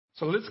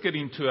So let's get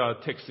into our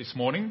text this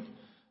morning,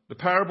 the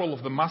parable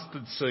of the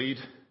mustard seed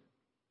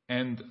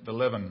and the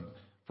leaven,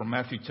 from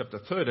Matthew chapter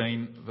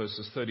 13,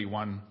 verses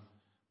 31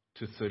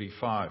 to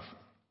 35.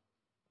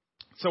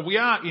 So we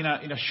are in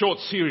a short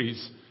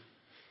series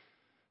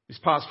this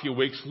past few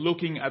weeks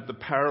looking at the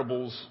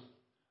parables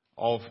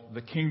of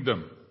the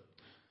kingdom.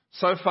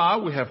 So far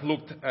we have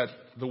looked at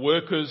the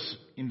workers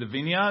in the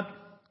vineyard,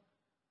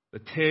 the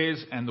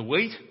tares and the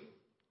wheat,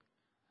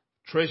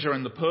 treasure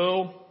and the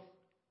pearl,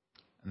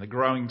 and the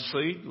growing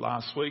seed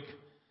last week.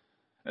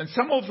 And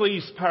some of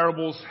these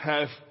parables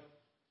have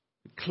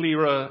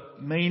clearer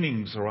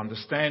meanings or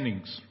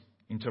understandings,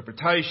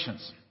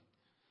 interpretations.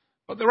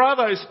 But there are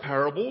those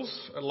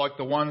parables, like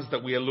the ones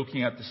that we are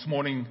looking at this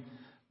morning,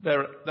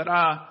 that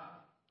are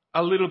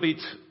a little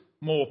bit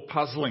more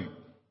puzzling.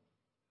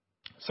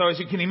 So as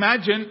you can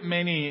imagine,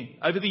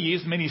 over the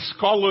years, many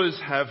scholars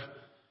have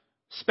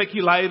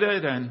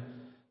speculated and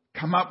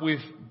come up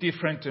with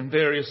different and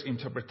various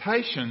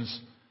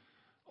interpretations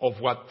of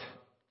what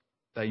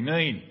they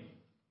mean.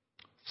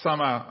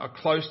 Some are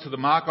close to the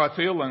mark, I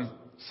feel, and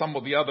some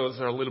of the others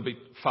are a little bit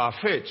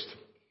far-fetched.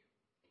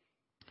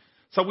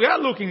 So we are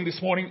looking this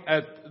morning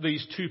at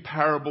these two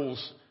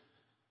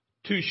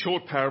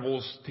short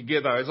parables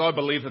together, as I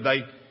believe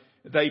that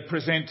they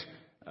present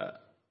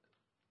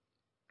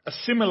a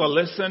similar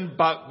lesson,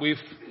 but with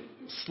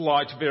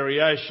slight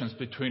variations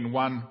between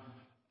one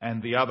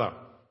and the other.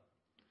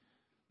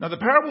 Now, the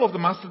parable of the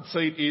mustard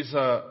seed is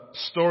a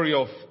story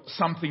of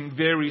something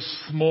very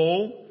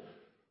small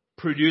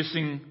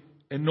producing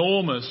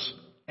enormous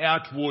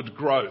outward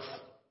growth.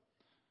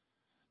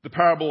 The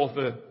parable of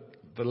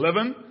the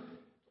leaven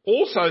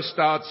also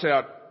starts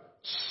out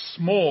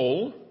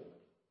small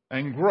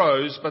and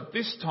grows, but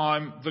this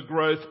time the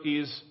growth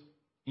is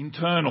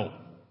internal.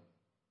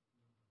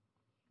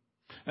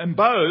 And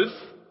both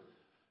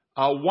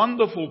are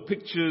wonderful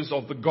pictures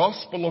of the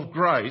gospel of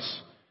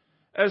grace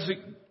as it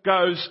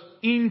goes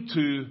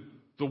into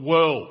the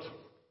world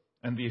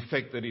and the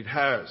effect that it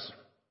has.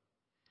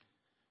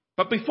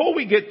 But before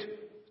we get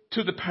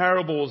to the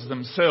parables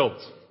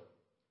themselves,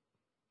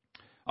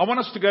 I want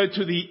us to go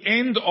to the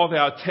end of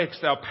our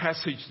text, our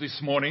passage this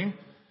morning.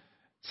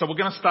 So we're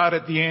going to start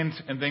at the end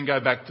and then go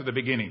back to the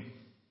beginning,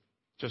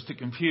 just to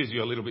confuse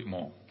you a little bit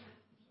more.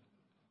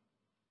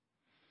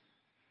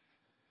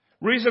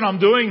 Reason I'm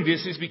doing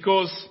this is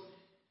because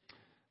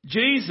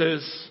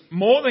Jesus,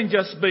 more than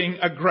just being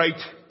a great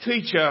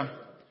teacher,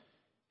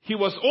 he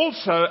was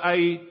also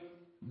a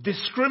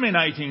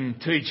discriminating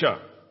teacher.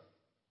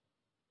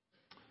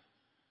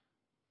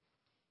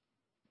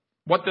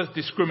 What does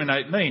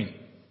discriminate mean?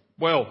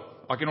 Well,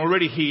 I can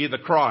already hear the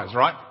cries,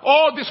 right?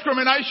 Oh,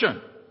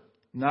 discrimination!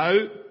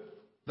 No,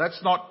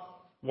 that's not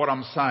what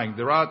I'm saying.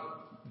 There are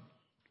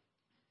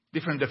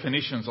different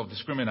definitions of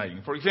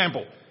discriminating. For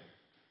example,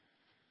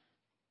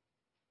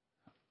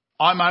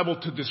 I'm able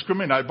to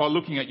discriminate by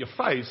looking at your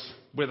face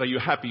whether you're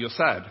happy or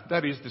sad.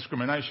 That is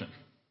discrimination.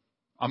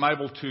 I'm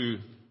able to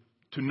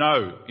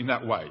know in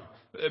that way.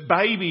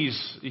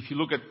 Babies, if you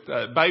look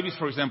at babies,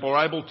 for example,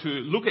 are able to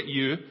look at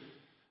you,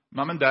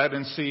 mum and dad,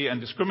 and see and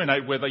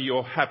discriminate whether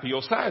you're happy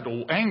or sad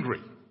or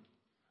angry,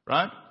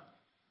 right?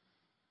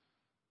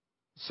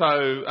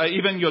 So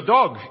even your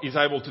dog is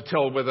able to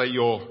tell whether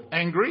you're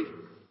angry.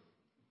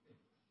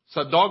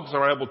 So dogs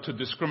are able to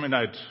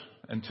discriminate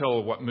and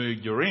tell what mood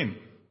you're in.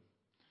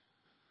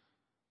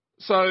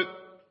 So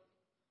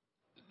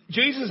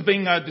Jesus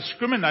being a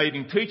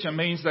discriminating teacher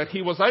means that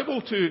he was able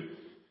to,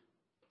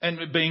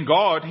 and being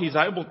God, he's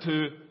able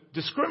to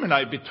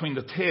discriminate between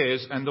the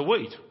tares and the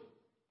wheat.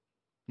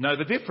 Know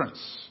the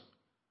difference.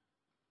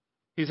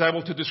 He's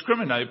able to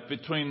discriminate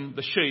between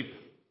the sheep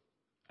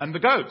and the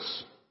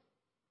goats.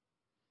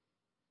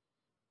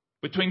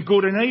 Between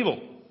good and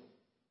evil.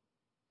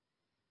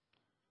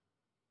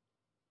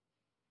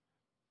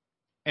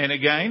 And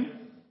again,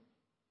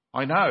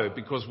 I know,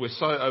 because we're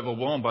so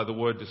overwhelmed by the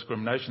word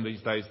discrimination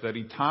these days, that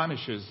it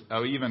tarnishes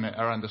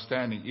our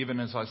understanding, even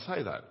as I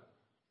say that.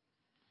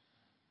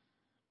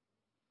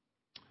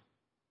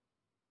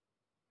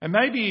 And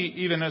maybe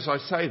even as I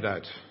say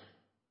that,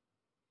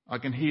 I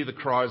can hear the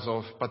cries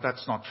of, but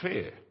that's not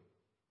fair.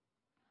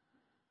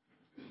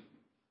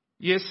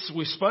 Yes,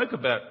 we spoke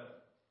about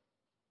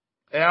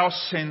our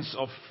sense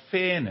of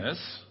fairness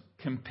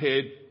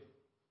compared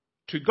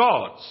to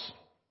God's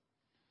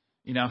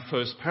in our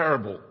first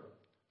parable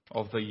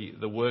of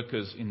the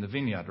workers in the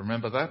vineyard.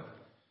 Remember that?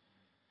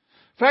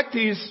 Fact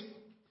is,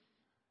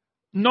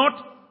 not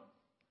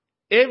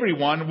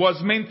everyone was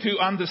meant to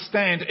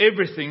understand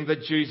everything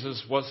that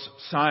Jesus was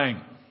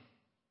saying.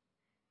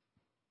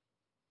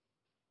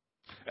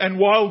 And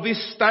while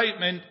this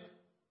statement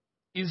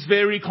is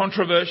very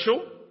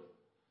controversial,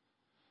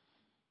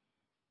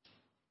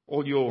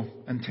 all your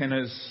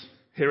antennas,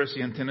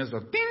 heresy antennas are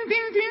ding,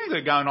 ding, ding,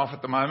 they're going off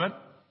at the moment.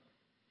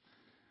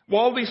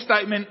 While this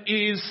statement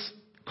is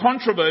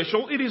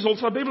controversial, it is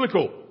also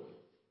biblical.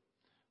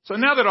 So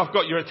now that I've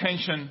got your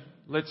attention,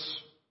 let's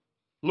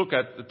look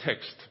at the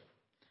text.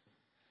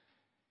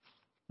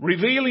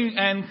 Revealing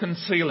and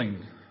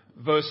concealing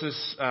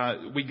verses,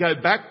 we go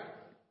back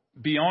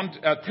beyond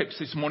our text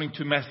this morning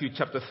to Matthew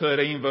chapter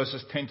 13,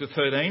 verses 10 to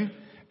 13,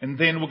 and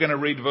then we're going to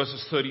read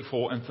verses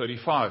 34 and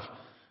 35.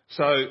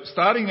 So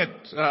starting at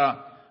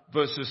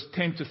verses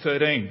 10 to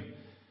 13,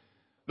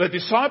 the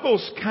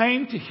disciples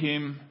came to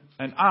him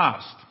and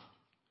asked,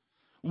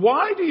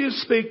 "Why do you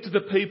speak to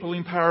the people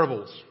in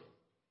parables?"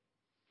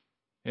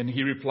 And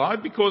he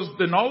replied, "Because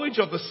the knowledge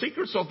of the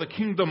secrets of the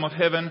kingdom of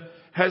heaven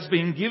has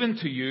been given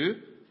to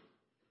you,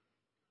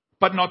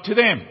 but not to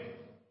them."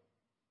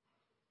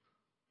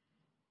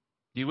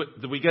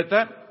 Do we get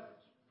that?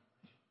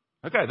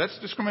 Okay, that's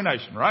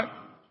discrimination, right?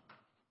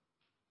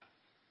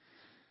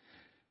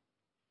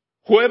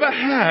 Whoever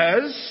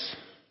has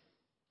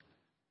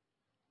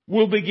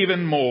will be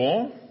given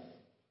more,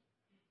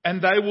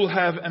 and they will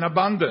have an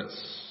abundance.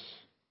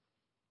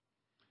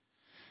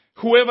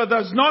 Whoever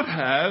does not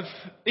have,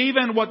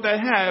 even what they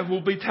have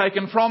will be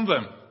taken from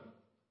them.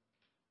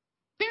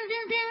 Ding,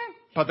 ding, ding.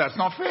 But that's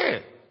not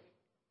fair.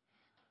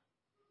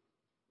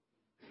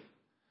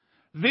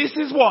 This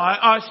is why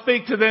I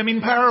speak to them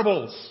in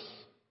parables.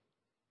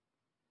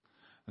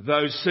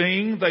 Though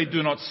seeing, they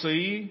do not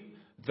see.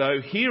 Though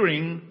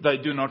hearing, they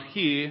do not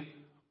hear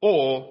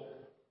or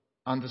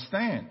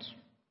understand.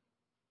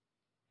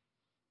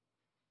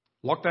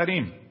 Lock that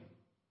in.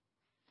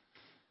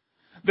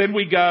 Then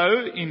we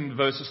go in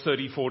verses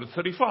 34 to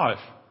 35.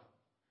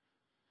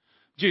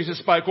 Jesus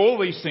spoke all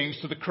these things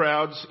to the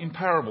crowds in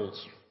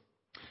parables.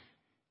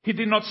 He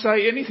did not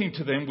say anything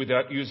to them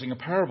without using a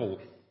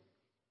parable.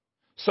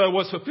 So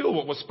was fulfilled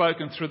what was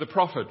spoken through the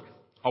prophet.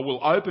 "I will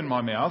open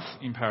my mouth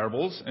in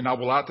parables, and I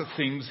will utter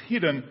things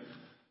hidden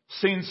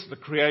since the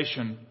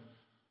creation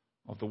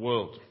of the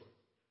world."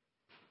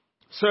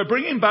 So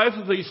bringing both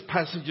of these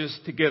passages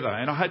together,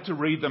 and I had to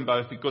read them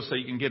both because so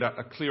you can get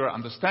a clearer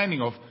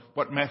understanding of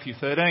what Matthew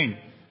 13,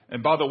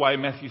 and by the way,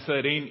 Matthew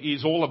 13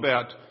 is all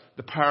about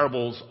the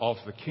parables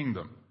of the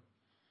kingdom.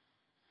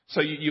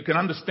 So you can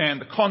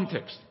understand the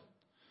context.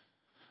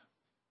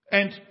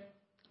 And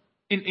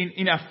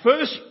in our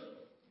first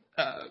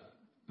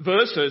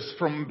verses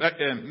from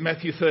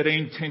Matthew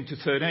 13, 10 to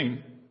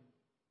 13,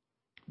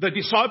 the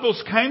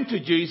disciples came to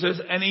Jesus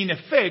and in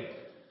effect,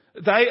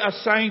 they are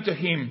saying to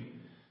him,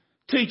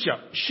 "Teacher,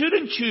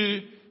 shouldn't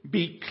you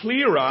be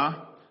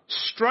clearer,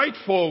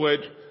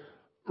 straightforward,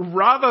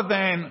 rather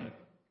than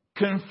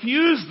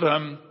confuse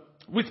them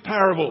with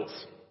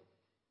parables?"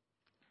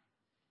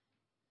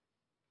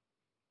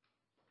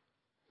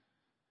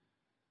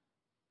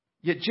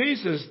 Yet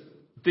Jesus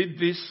did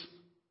this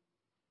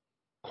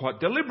quite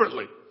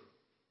deliberately.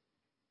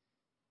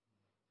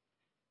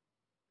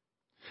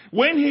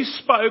 When he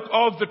spoke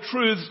of the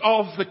truths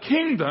of the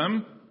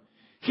kingdom,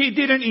 he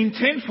didn't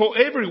intend for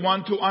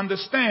everyone to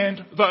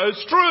understand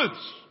those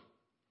truths.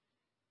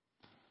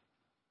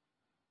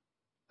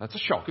 That's a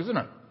shock, isn't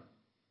it?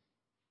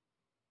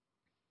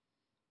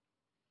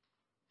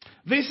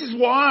 This is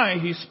why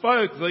he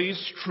spoke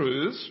these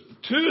truths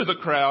to the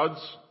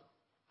crowds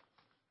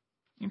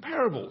in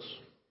parables.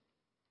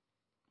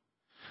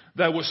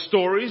 They were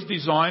stories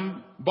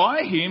designed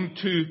by him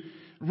to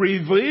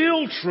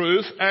reveal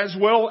truth as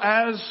well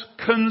as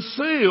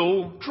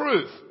conceal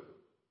truth.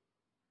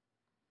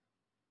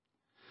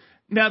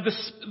 Now,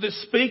 the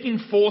speaking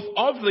forth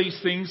of these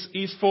things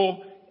is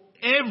for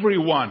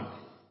everyone,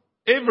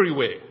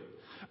 everywhere.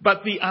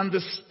 But the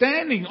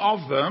understanding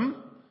of them,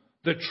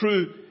 the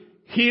true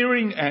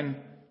hearing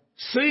and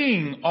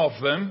seeing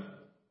of them,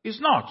 is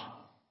not.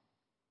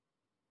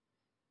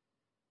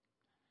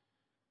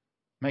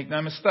 Make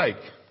no mistake,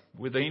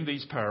 within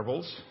these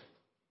parables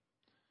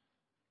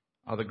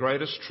are the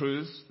greatest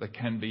truths that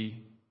can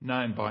be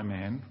known by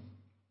man,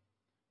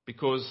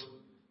 because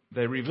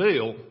they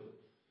reveal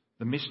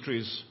the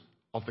mysteries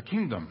of the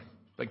kingdom.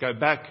 They go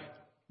back,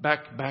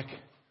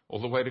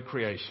 all the way to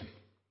creation.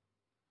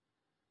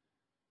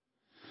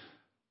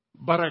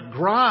 But a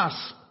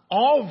grasp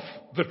of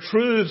the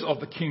truths of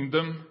the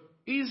kingdom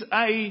is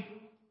a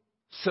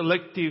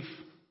selective,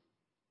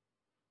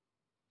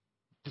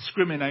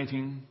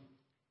 discriminating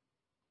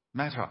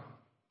matter,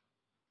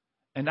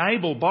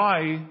 enabled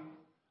by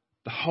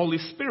the Holy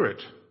Spirit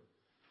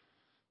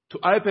to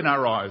open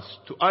our eyes,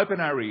 to open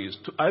our ears,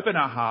 to open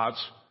our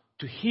hearts,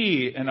 to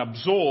hear and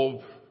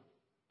absorb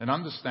and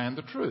understand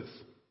the truth.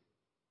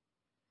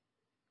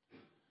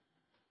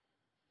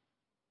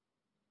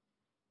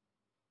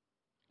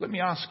 Let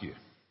me ask you,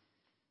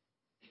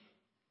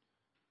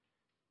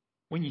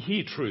 when you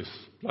hear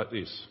truth like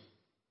this,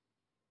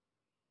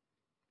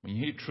 when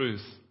you hear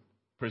truth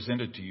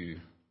presented to you,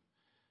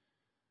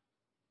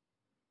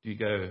 do you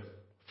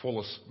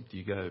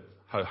go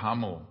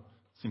ho-hum or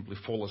simply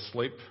fall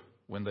asleep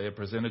when they are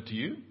presented to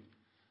you?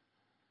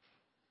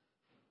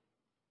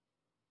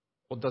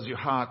 Or does your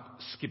heart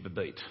skip a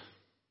beat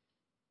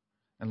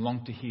and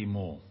long to hear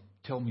more?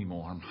 Tell me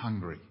more, I'm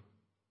hungry.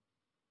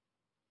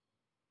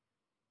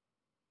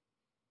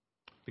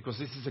 Because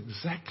this is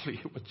exactly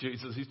what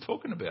Jesus is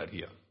talking about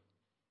here.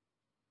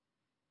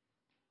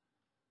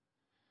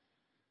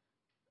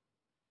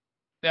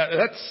 Now,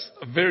 that's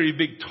a very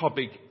big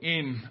topic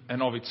in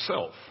and of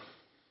itself.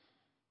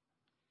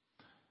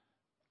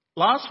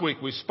 Last week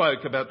we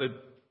spoke about the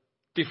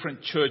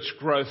different church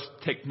growth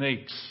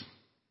techniques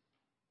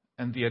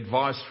and the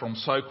advice from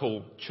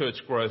so-called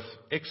church growth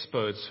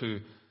experts who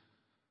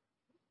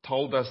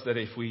told us that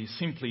if we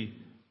simply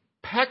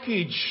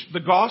package the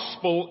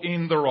gospel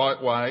in the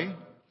right way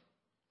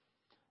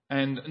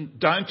and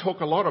don't talk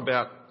a lot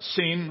about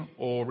sin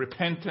or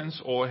repentance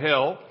or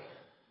hell,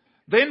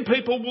 then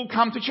people will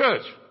come to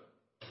church.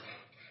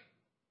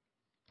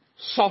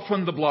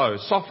 Soften the blow,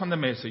 soften the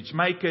message,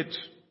 make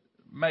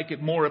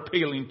it more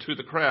appealing to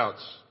the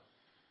crowds.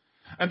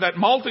 And that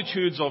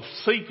multitudes of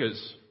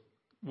seekers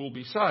will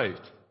be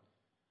saved.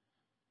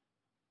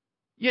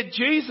 Yet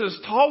Jesus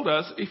told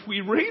us if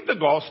we read the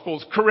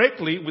Gospels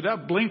correctly,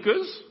 without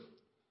blinkers,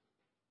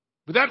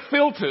 without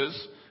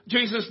filters,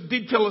 Jesus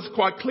did tell us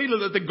quite clearly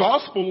that the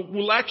Gospel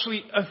will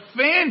actually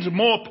offend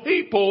more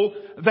people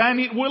than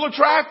it will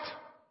attract.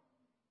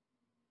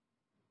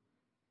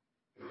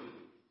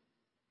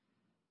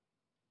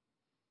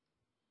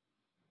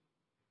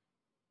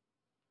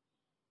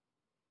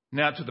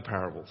 Now to the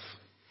parables.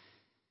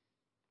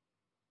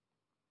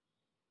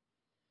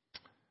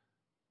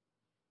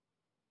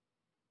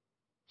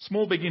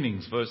 Small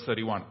beginnings, verse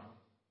 31.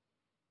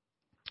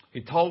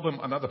 He told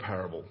them another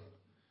parable.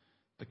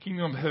 The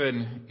kingdom of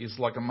heaven is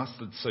like a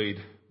mustard seed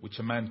which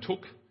a man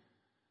took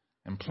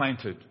and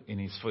planted in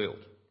his field.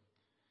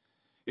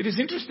 It is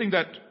interesting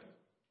that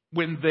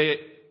when the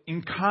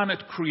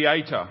incarnate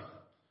creator,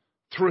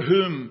 through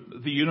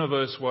whom the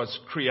universe was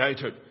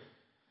created,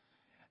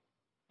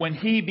 when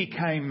he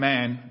became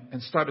man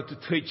and started to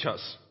teach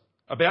us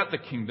about the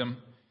kingdom,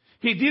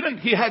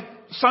 he had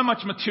so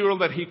much material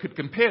that he could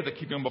compare the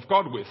kingdom of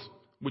God with,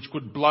 which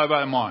could blow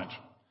our mind.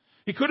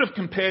 He could have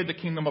compared the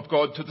kingdom of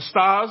God to the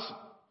stars,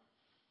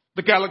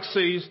 the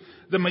galaxies,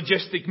 the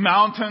majestic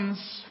mountains,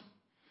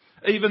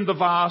 even the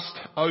vast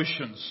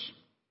oceans.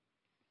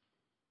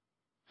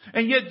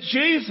 And yet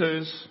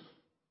Jesus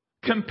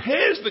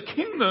compares the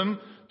kingdom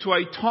to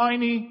a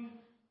tiny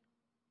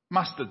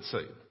mustard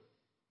seed.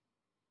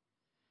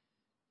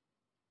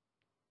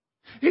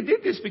 He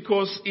did this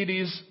because it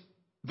is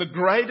the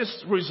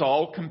greatest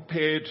result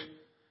compared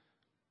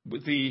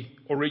with the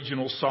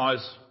original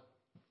size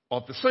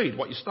of the seed,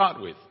 what you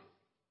start with.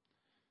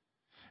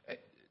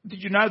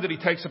 Did you know that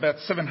it takes about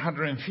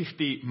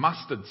 750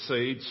 mustard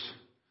seeds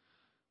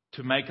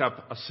to make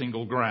up a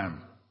single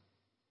gram?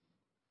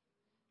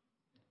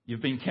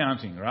 You've been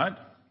counting, right?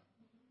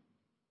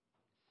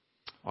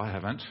 I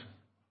haven't.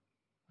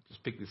 I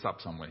just picked this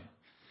up somewhere.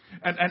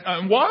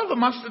 And while the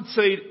mustard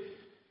seed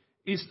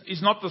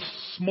is not the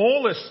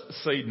smallest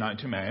seed known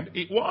to man,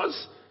 it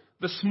was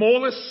the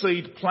smallest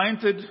seed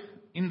planted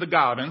in the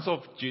gardens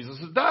of Jesus'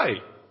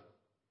 day.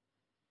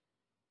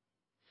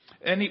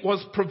 And it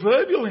was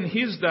proverbial in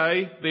his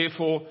day,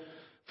 therefore,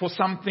 for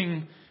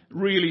something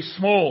really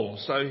small.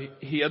 So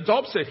he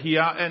adopts it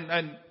here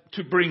and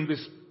to bring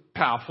this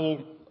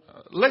powerful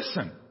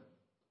lesson.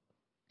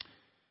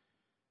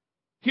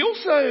 He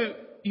also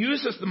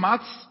uses the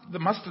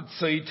mustard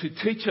seed to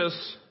teach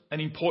us an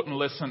important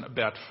lesson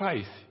about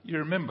faith. You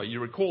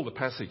recall the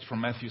passage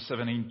from Matthew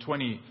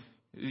 17:20,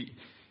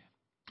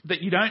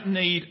 that you don't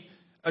need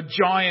a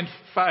giant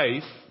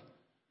faith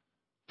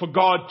for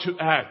God to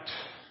act,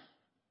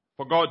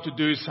 for God to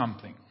do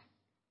something.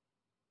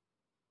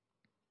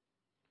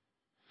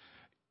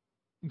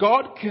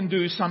 God can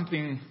do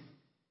something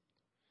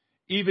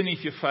even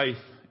if your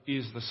faith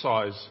is the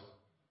size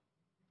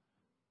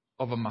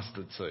of a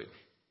mustard seed.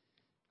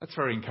 That's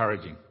very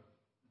encouraging,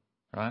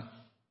 right?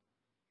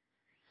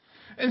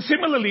 And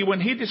similarly, when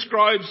he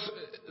describes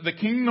the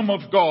kingdom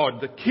of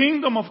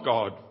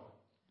God,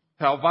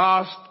 how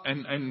vast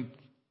and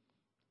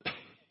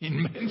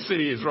immense it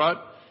is, right?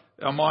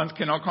 Our minds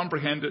cannot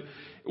comprehend it.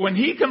 When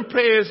he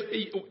compares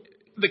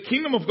the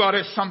kingdom of God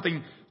as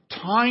something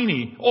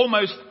tiny,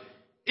 almost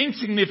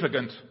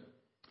insignificant,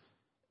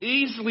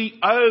 easily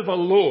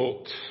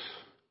overlooked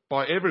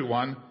by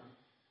everyone,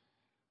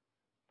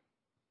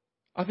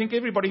 I think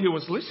everybody who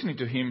was listening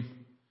to him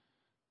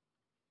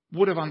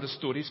would have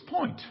understood his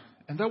point.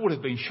 And they would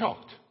have been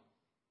shocked.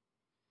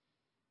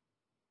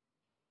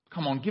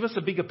 Come on, give us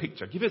a bigger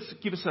picture. Give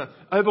us a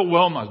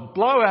overwhelm us,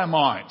 blow our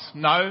minds.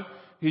 No,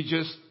 he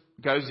just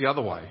goes the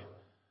other way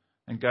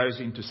and goes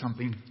into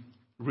something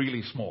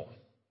really small.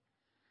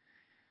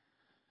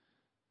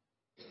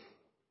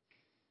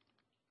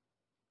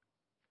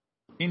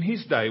 In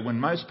his day, when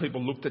most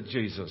people looked at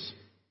Jesus,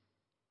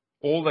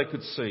 all they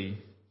could see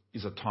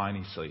is a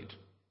tiny seed.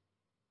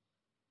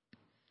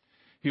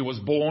 He was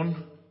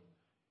born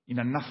in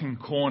a nothing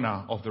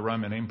corner of the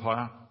Roman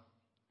Empire,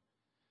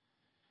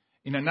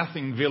 in a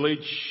nothing village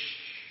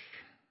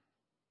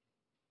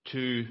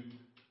to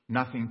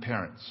nothing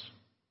parents.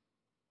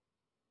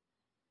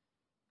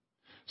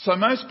 So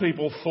most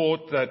people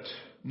thought that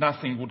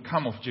nothing would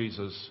come of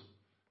Jesus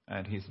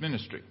and his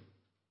ministry.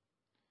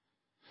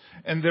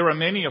 And there are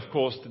many, of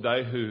course,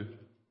 today who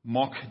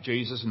mock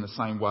Jesus in the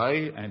same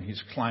way and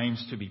his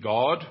claims to be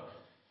God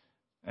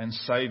and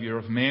Saviour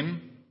of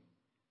men.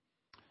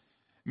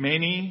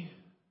 Many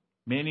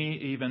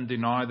even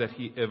deny that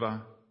he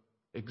ever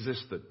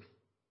existed.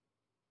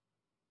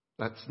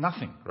 That's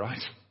nothing,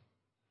 right?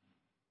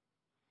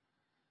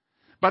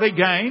 But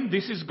again,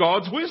 this is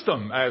God's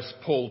wisdom, as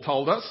Paul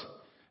told us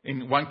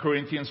in 1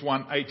 Corinthians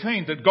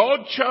 1:18, that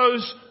God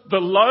chose the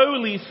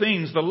lowly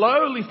things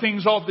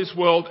of this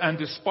world and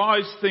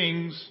despised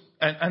things,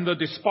 and the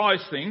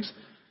despised things,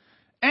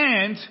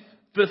 and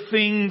the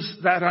things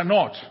that are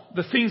not.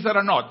 The things that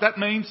are not. That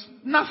means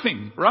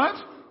nothing, right?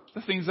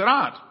 The things that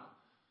aren't.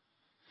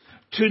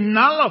 To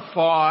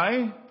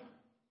nullify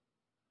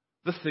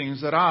the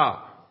things that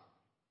are.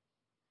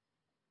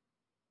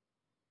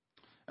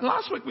 And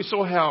last week we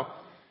saw how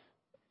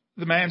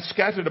the man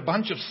scattered a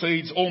bunch of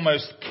seeds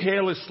almost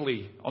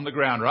carelessly on the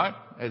ground, right?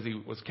 As he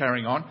was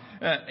carrying on.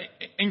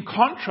 In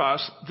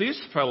contrast,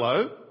 this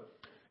fellow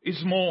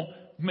is more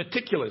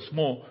meticulous,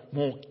 more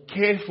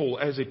careful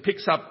as he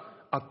picks up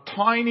a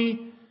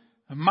tiny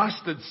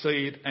mustard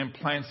seed and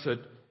plants it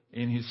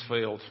in his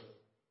field.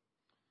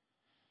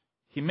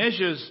 He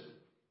measures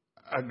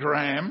a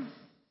gram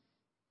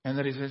and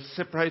then he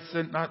separates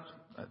it. No,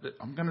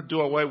 I'm going to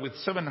do away with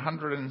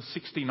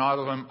 769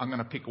 of them. I'm going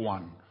to pick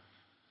one.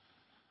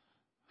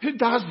 Who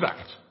does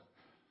that?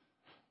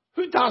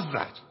 Who does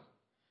that?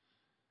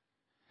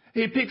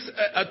 He picks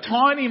a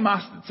tiny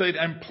mustard seed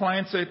and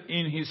plants it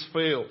in his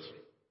field.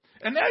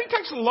 And now it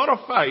takes a lot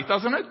of faith,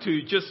 doesn't it,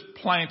 to just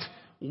plant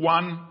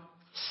one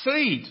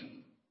seed.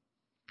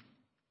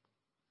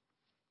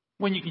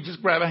 When you can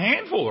just grab a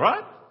handful,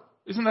 right?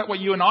 Isn't that what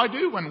you and I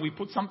do when we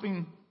put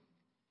something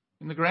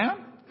in the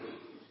ground?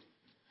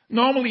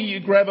 Normally you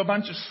grab a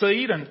bunch of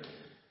seed and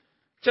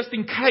just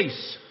in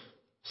case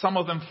some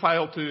of them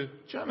fail to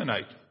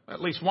germinate, at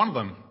least one of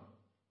them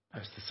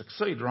has to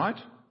succeed, right?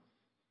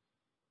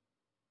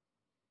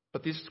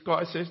 But this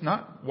guy says,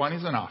 no, one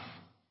is enough.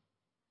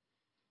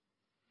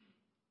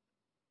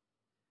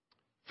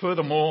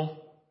 Furthermore,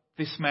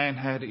 this man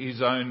had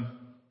his own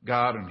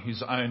garden,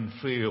 his own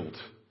field.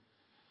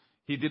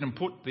 He didn't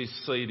put this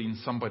seed in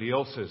somebody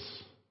else's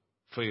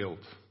field.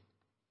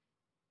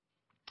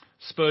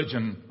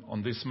 Spurgeon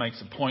on this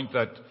makes a point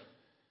that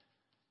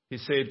he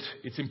said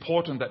it's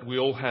important that we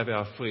all have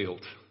our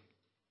field,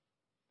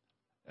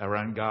 our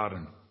own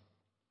garden.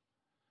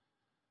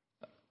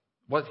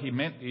 What he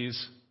meant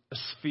is a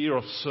sphere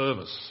of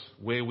service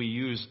where we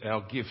use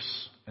our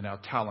gifts and our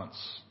talents,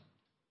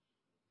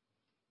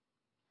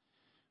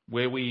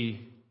 where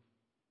we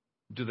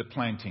do the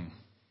planting,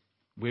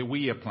 where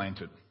we are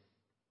planted.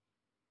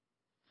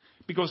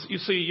 Because you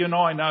see, you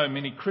know, I know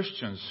many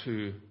Christians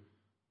who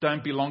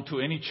don't belong to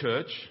any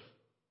church,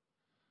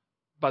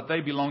 but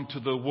they belong to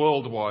the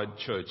worldwide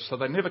church. So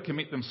they never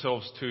commit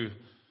themselves to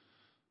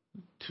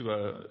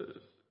a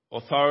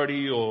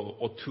authority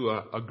or to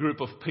a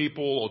group of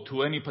people or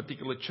to any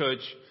particular church.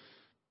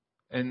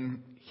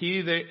 And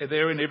here,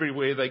 there and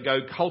everywhere they go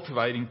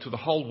cultivating to the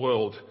whole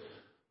world,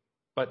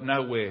 but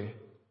nowhere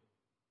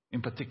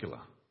in particular.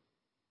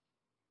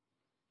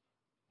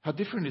 How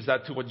different is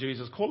that to what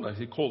Jesus called us?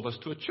 He called us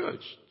to a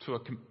church, to a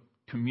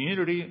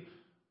community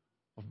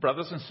of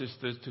brothers and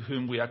sisters to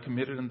whom we are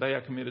committed and they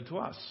are committed to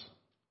us.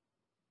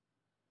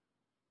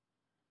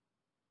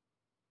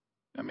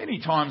 Now,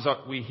 many times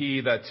we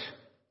hear that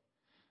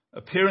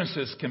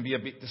appearances can be a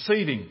bit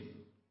deceiving.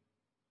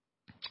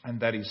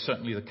 And that is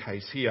certainly the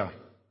case here.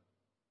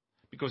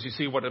 Because you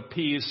see, what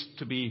appears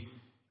to be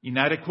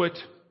inadequate,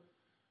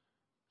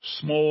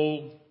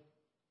 small,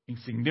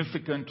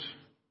 insignificant,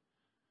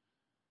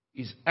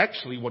 is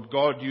actually what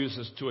God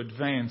uses to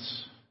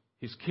advance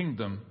His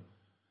kingdom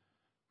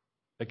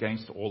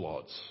against all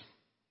odds.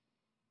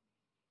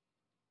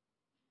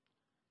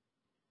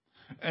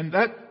 And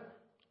that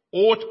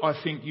ought,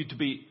 I think,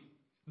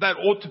 that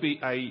ought to be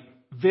a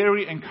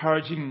very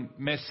encouraging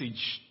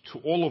message to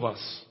all of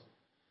us,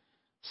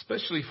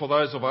 especially for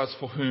those of us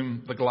for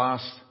whom the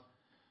glass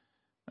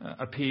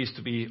appears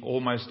to be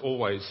almost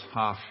always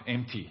half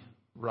empty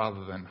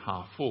rather than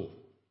half full.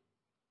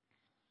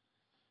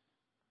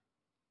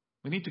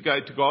 We need to go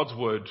to God's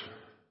Word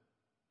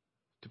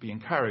to be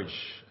encouraged,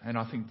 and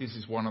I think this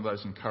is one of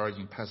those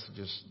encouraging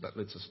passages that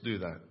lets us do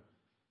that.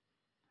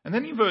 And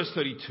then in verse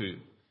 32,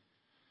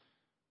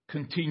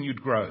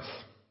 continued growth.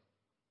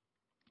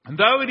 And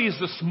though it is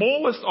the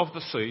smallest of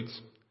the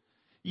seeds,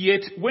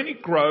 yet when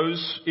it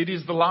grows, it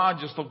is the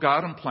largest of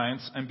garden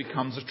plants and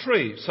becomes a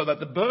tree, so that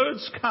the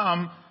birds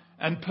come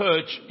and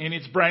perch in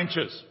its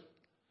branches.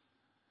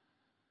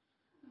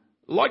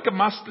 Like a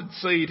mustard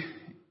seed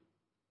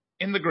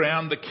in the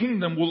ground, the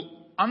kingdom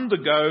will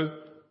undergo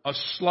a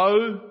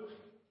slow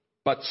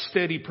but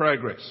steady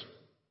progress.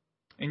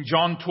 In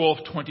John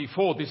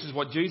 12:24, this is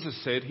what Jesus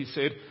said. He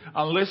said,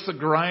 unless a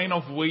grain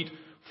of wheat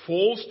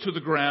falls to the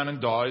ground and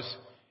dies,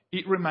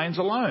 it remains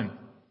alone.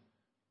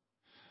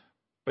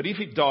 But if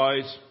it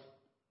dies,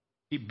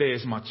 it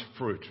bears much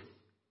fruit.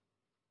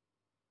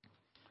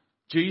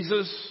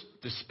 Jesus,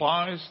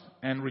 despised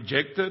and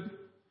rejected,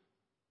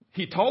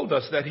 He told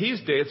us that His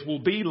death will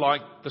be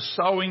like the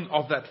sowing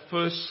of that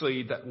first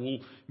seed that will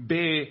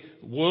bear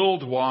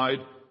worldwide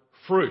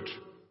fruit.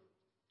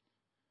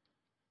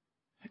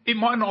 It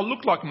might not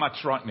look like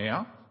much right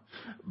now,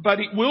 But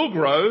it will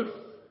grow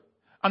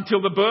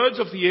until the birds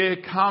of the air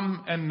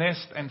come and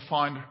nest and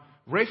find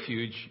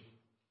refuge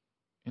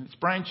in its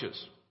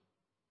branches.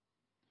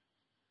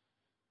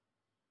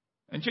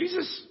 And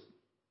Jesus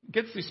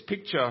gets this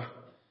picture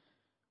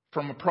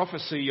from a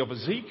prophecy of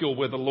Ezekiel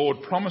where the Lord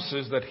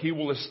promises that he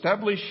will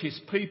establish his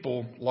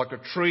people like a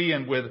tree,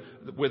 and where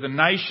the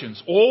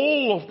nations,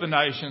 all of the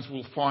nations,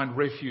 will find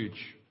refuge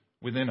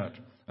within it.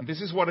 And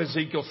this is what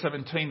Ezekiel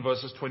 17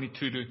 verses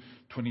 22 to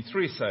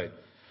 23 say.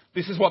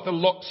 This is what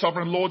the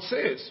sovereign Lord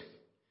says.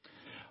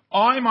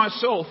 I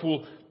myself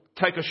will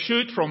take a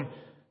shoot from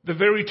the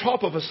very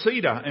top of a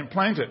cedar and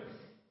plant it.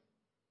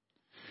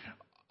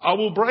 I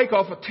will break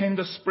off a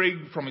tender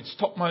sprig from its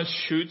topmost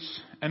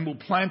shoots and will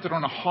plant it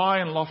on a high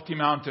and lofty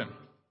mountain.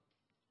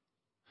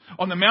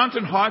 On the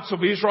mountain heights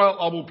of Israel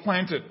I will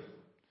plant it.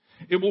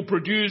 It will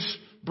produce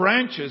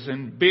branches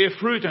and bear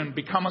fruit and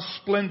become a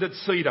splendid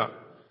cedar.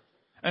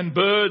 And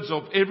birds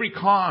of every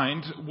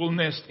kind will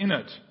nest in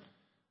it.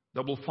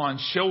 They will find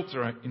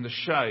shelter in the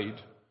shade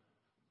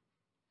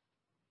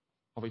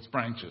of its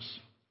branches.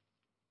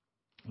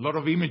 A lot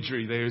of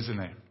imagery there, isn't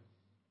there?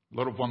 A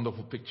lot of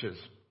wonderful pictures.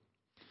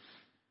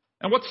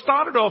 And what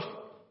started off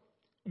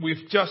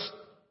with just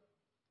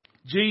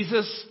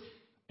Jesus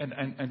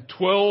and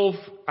 12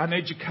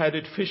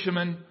 uneducated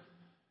fishermen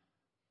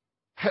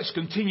has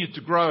continued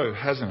to grow,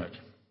 hasn't it?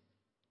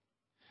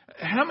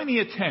 How many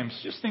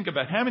attempts, just think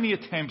about how many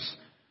attempts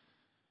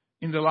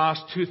in the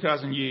last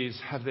 2,000 years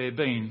have there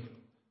been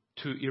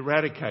to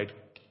eradicate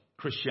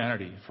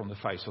Christianity from the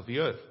face of the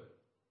earth?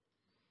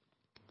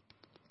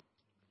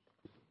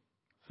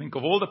 Think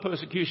of all the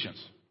persecutions.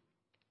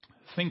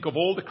 Think of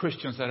all the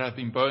Christians that have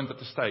been burned at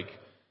the stake.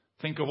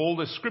 Think of all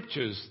the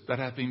scriptures that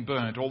have been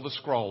burnt, all the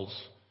scrolls.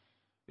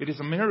 It is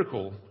a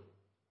miracle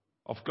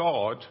of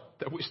God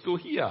that we're still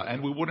here,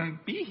 and we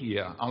wouldn't be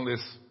here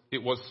unless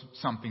it was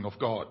something of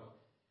God.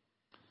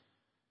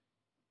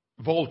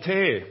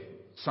 Voltaire,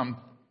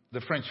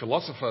 the French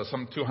philosopher,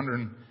 some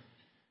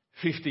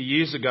 250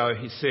 years ago,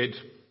 he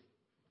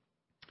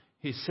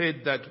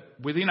said that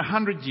within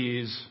 100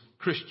 years,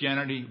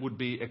 Christianity would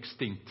be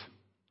extinct.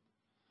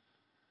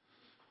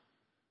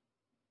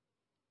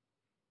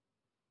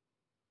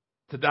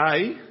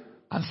 Today,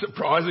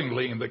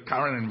 unsurprisingly, in the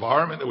current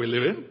environment that we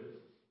live in,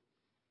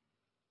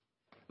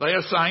 they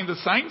are saying the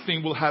same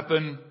thing will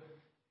happen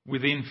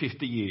within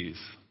 50 years.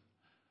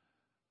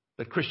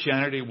 That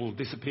Christianity will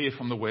disappear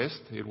from the West,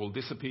 it will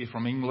disappear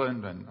from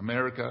England and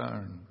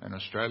America and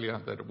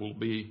Australia, that it will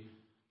be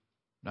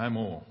no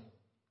more.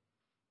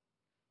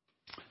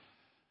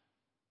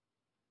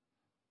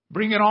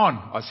 Bring it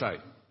on, I say.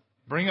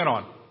 Bring it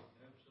on.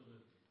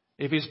 Absolutely.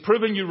 If he's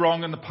proven you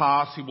wrong in the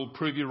past, he will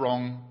prove you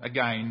wrong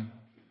again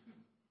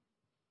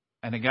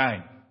and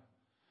again.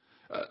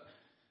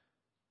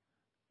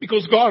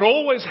 Because God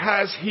always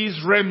has his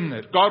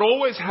remnant. God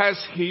always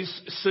has his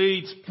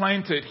seeds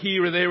planted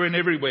here and there and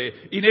everywhere.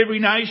 In every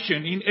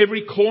nation, in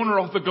every corner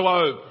of the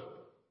globe.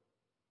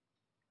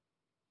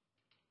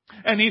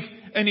 And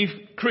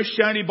if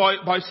Christianity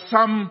by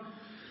some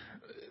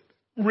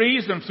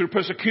reason, through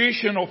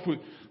persecution or through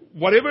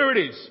whatever it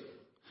is,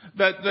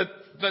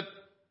 that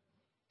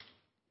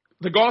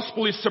the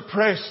gospel is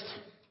suppressed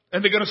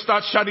and they're going to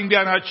start shutting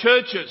down our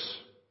churches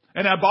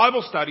and our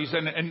Bible studies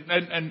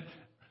and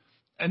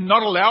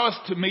not allow us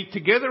to meet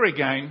together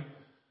again,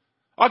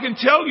 I can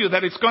tell you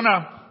that it's going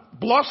to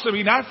blossom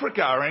in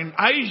Africa and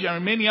Asia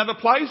and many other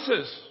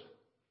places.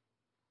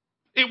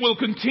 It will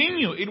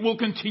continue. It will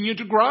continue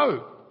to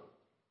grow.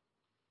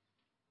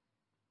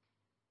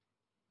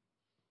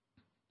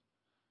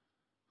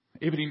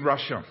 Even in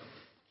Russia,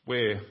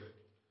 where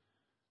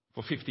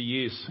for 50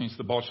 years since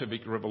the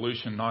Bolshevik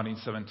Revolution,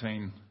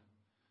 1917,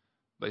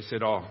 they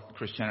said,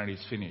 Christianity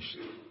is finished.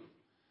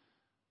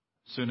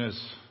 As soon as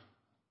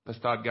they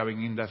start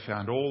going in, they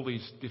found all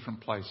these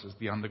different places,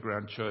 the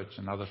underground church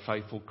and other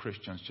faithful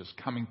Christians just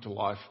coming to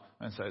life,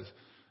 and says,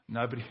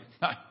 no,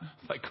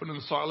 they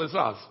couldn't silence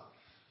us.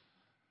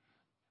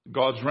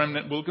 God's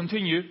remnant will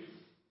continue,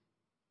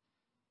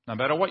 no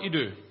matter what you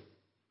do.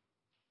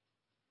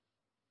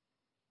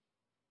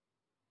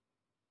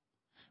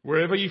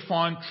 Wherever you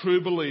find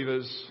true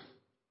believers,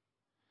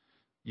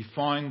 you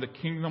find the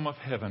kingdom of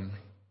heaven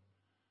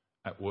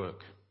at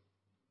work.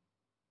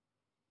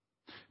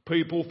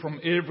 People from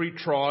every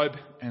tribe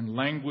and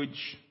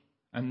language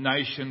and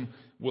nation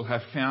will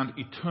have found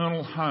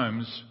eternal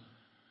homes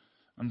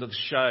under the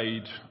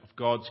shade of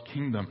God's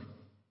kingdom,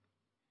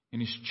 in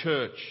his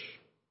church,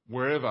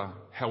 wherever,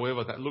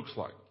 however that looks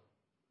like.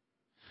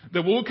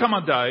 There will come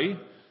a day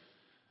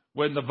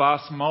when the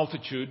vast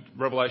multitude,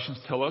 Revelations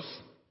tell us,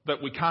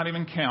 that we can't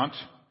even count,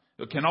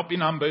 that cannot be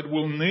numbered,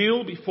 will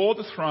kneel before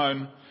the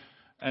throne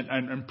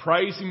and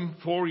praise him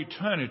for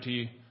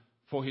eternity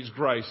for his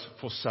grace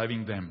for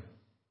saving them.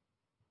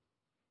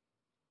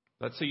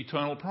 That's the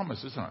eternal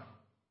promise, isn't it?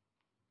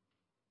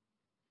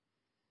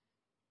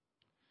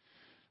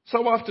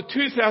 So after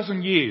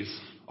 2,000 years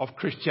of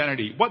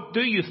Christianity, what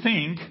do you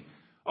think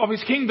of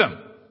his kingdom?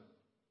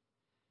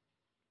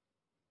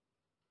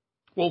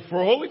 Well, for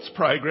all its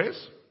progress,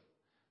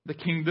 the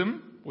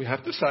kingdom, we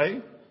have to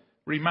say,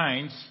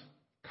 remains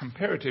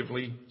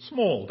comparatively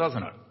small,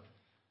 doesn't it?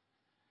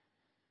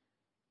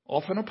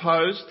 Often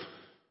opposed,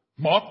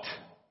 mocked,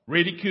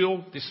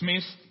 ridiculed,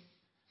 dismissed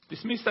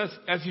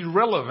as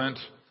irrelevant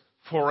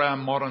for our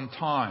modern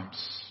times.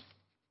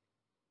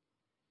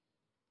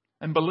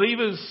 And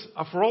believers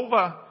are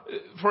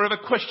forever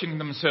questioning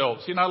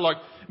themselves, like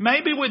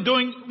maybe we're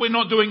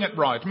not doing it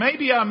right.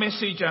 Maybe our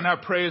message and our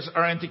prayers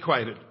are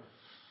antiquated.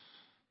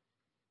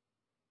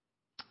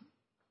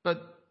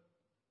 But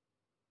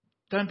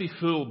don't be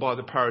fooled by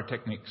the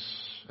pyrotechnics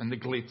and the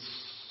glitz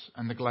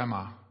and the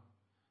glamour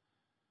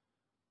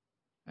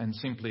and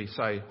simply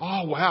say,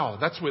 oh wow,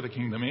 that's where the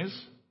kingdom is.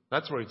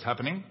 That's where it's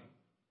happening.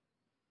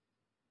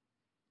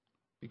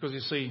 Because you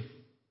see,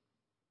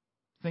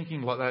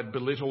 thinking like that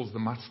belittles the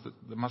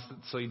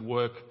mustard seed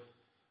work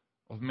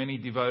of many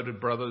devoted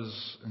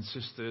brothers and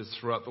sisters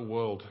throughout the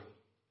world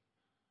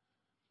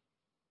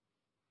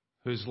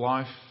whose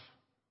life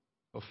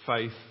of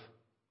faith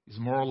is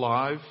more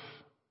alive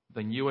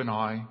than you and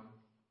I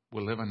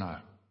will ever know.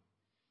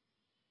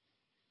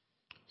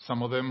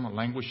 Some of them are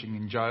languishing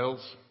in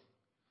jails.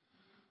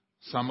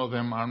 Some of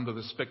them are under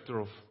the spectre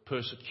of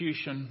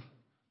persecution.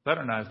 They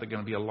don't know if they're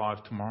going to be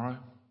alive tomorrow.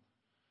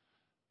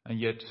 And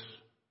yet,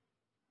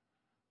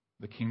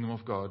 the kingdom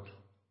of God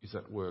is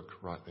at work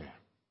right there.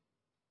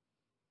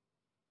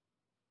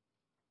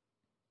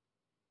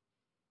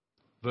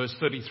 Verse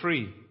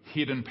 33,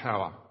 hidden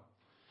power.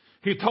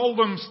 He told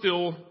them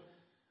still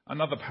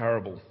another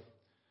parable.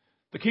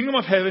 The kingdom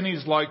of heaven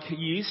is like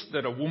yeast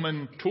that a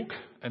woman took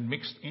and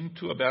mixed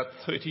into about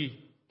 30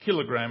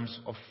 kilograms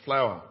of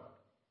flour.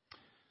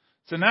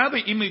 So now the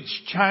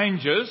image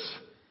changes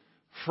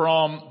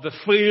from the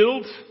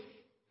field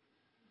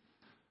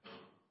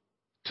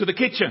to the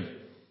kitchen.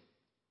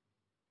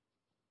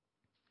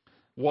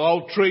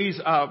 While trees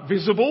are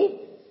visible,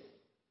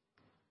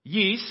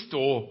 yeast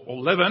or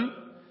leaven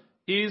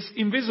is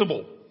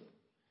invisible.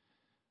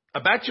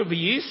 A batch of the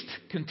yeast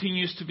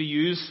continues to be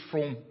used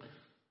from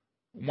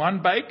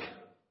one bake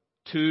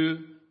to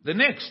the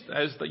next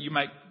as that you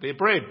make their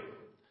bread.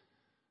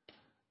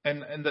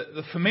 And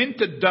the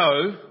fermented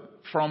dough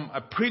from a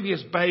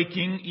previous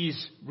baking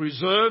is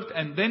reserved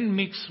and then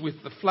mixed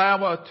with the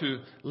flour to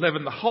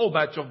leaven the whole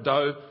batch of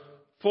dough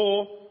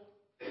for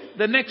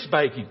the next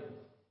baking.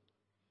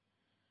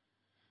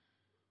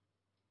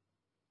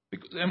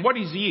 And what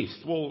is yeast?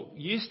 Well,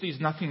 yeast is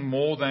nothing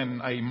more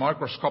than a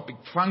microscopic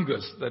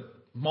fungus that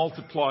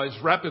multiplies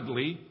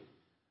rapidly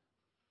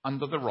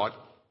under the right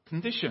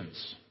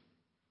conditions.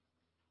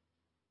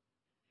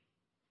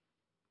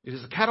 It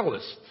is a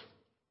catalyst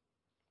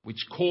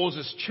which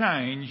causes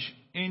change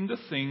in the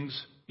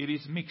things it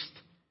is mixed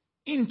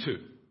into.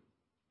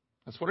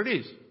 That's what it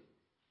is.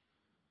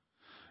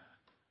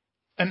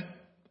 And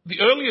the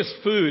earliest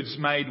foods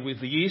made with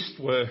the yeast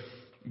were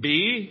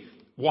beer,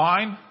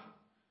 wine,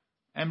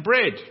 and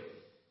bread.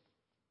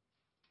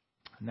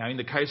 Now, in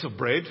the case of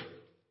bread,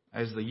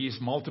 as the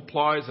yeast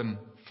multiplies and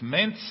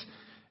ferments,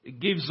 it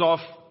gives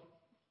off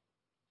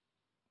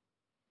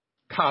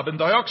carbon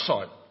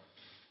dioxide,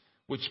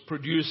 which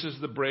produces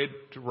the bread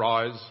to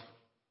rise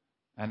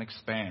and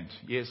expand.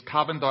 Yes,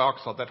 carbon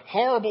dioxide, that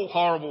horrible,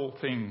 horrible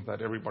thing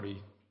that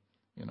everybody,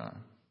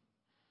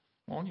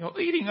 well, you're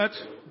eating it.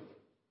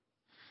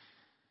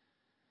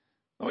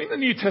 Now, in the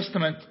New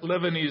Testament,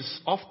 leaven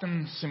is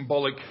often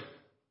symbolic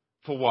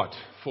for what?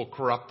 For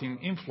corrupting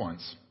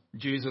influence.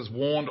 Jesus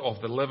warned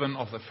of the leaven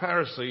of the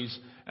Pharisees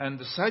and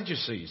the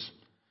Sadducees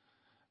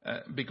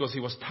because he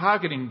was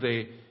targeting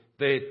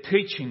their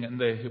teaching and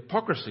their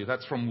hypocrisy.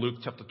 That's from Luke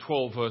chapter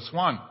 12, verse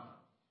 1.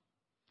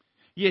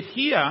 Yet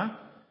here,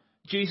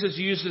 Jesus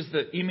uses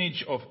the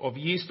image of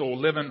yeast or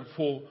leaven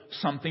for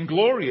something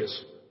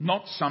glorious,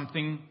 not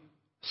something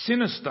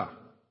sinister,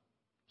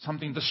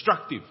 something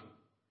destructive.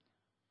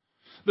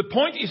 The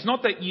point is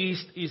not that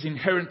yeast is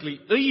inherently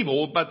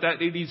evil, but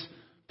that it is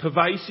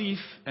pervasive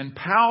and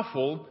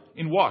powerful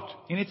in what?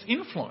 In its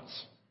influence.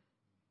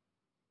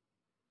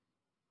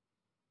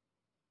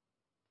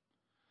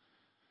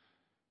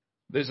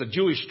 There's a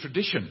Jewish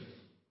tradition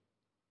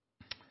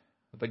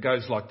that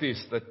goes like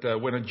this, that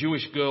when a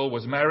Jewish girl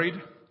was married,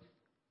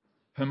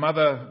 her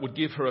mother would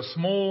give her a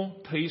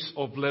small piece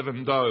of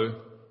leavened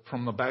dough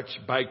from the batch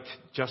baked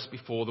just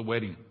before the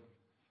wedding.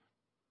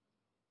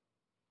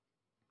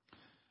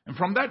 And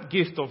from that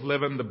gift of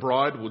leaven, the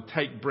bride would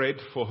take bread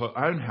for her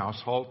own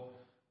household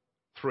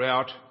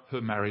throughout her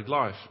married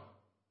life.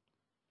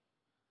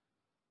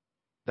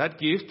 That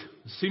gift,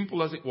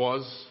 simple as it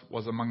was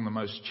among the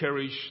most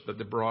cherished that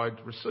the bride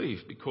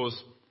received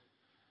because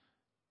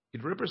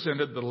it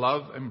represented the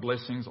love and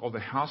blessings of the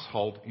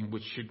household in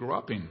which she grew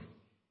up in.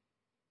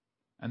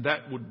 And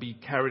that would be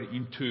carried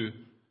into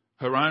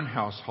her own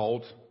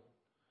household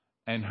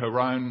and her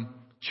own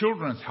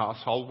children's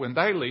household when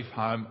they leave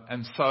home,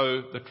 and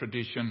so the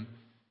tradition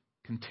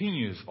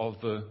continues of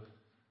the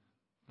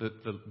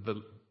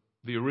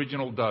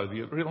original dough,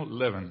 the original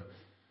leaven.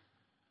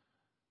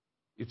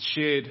 It's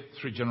shared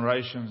through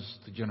generations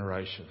to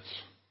generations.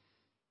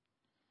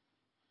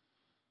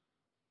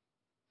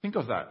 Think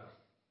of that.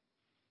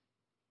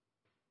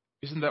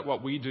 Isn't that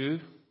what we do?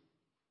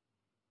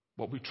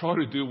 What we try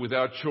to do with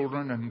our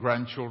children and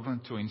grandchildren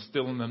to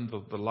instill in them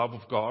the love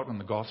of God and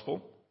the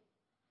gospel?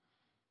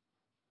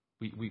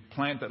 We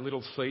plant that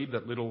little seed,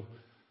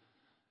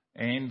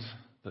 and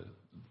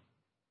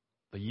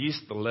the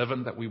yeast, the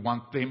leaven that we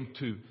want them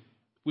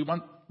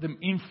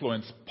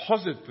influenced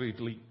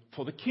positively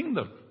for the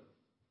kingdom.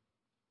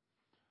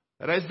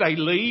 That as they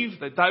leave,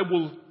 that they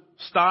will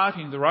start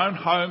in their own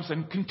homes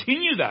and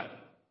continue that.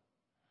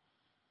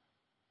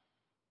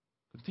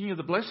 Continue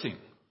the blessing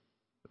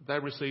that they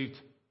received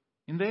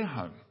in their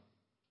home.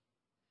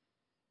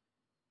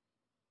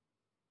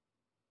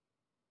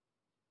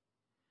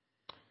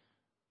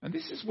 And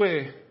this is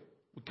where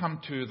we come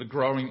to the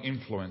growing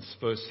influence,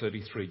 verse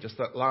 33, just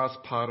that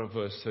last part of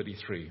verse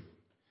 33.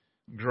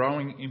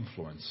 Growing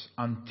influence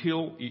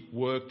until it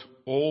worked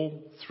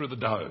all through the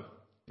dough,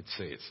 it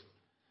says.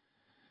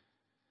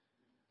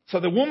 So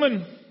the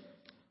woman,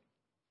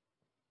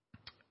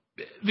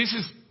 this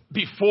is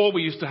before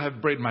we used to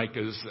have bread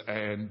makers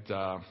and,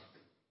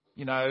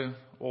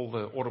 all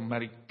the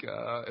automatic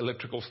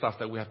electrical stuff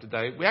that we have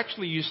today. We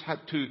actually had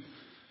to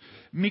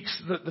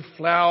mix the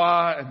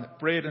flour and the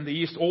bread and the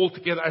yeast all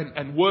together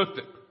and work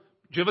it.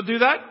 Did you ever do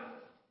that?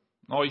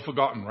 Oh, you've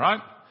forgotten, right?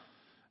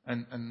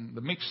 And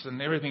the mix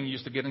and everything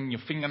used to get in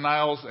your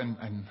fingernails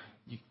and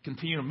you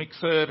continue to mix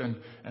it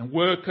and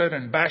work it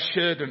and bash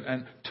it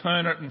and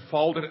turn it and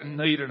fold it and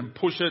knead it and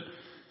push it.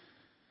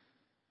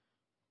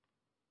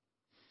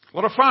 A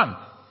lot of fun.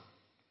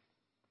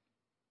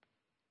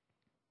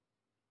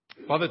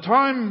 By the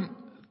time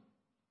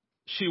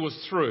she was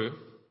through,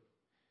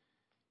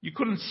 you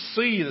couldn't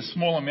see the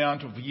small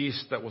amount of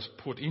yeast that was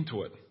put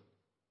into it.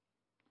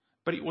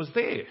 But it was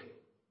there.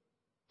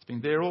 It's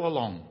been there all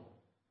along.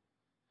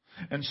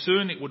 And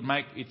soon it would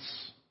make its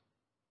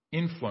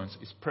influence,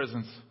 its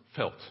presence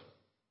felt.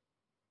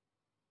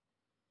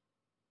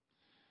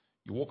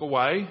 You walk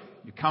away,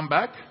 you come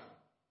back,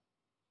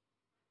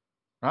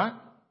 right?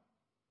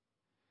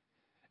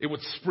 It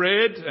would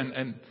spread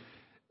and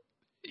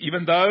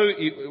even though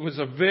it was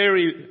a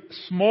very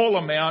small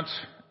amount,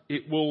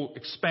 it will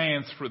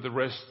expand through the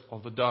rest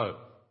of the dough.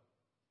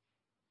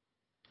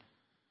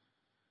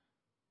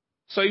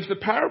 So if the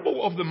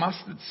parable of the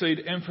mustard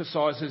seed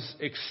emphasizes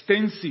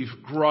extensive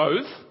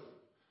growth,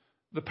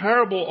 the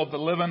parable of the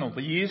leaven or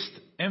the yeast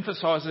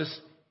emphasizes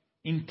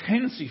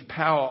intensive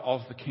power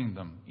of the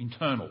kingdom,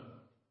 internal.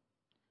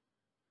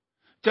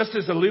 Just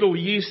as a little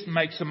yeast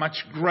makes a much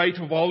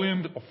greater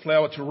volume of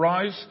flour to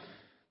rise,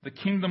 the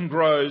kingdom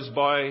grows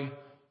by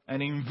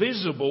an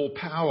invisible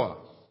power.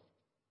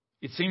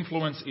 Its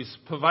influence is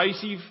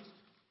pervasive.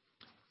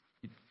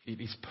 It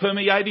is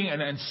permeating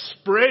and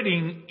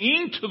spreading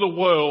into the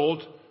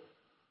world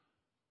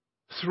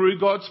through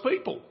God's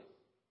people,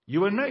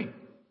 you and me.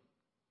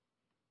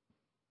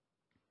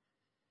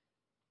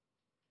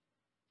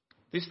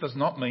 This does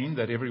not mean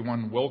that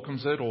everyone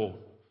welcomes it or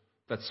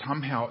that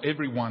somehow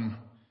everyone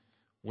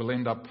will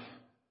end up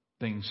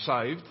being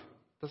saved.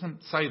 It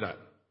doesn't say that.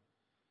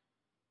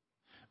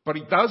 But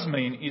it does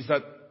mean is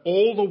that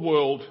all the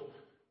world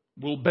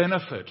will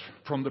benefit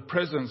from the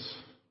presence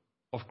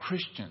of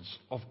Christians,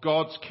 of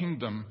God's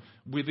kingdom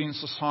within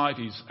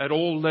societies at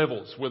all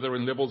levels, whether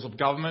in levels of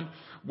government,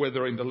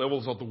 whether in the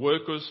levels of the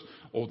workers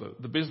or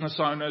the business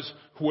owners,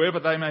 whoever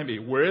they may be.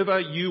 Wherever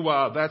you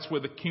are, that's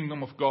where the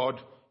kingdom of God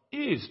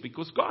is,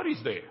 because God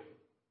is there.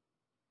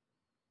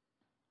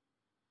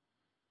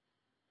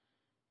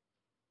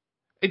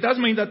 It does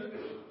mean that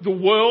the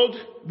world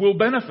will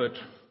benefit.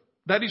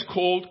 That is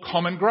called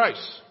common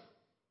grace.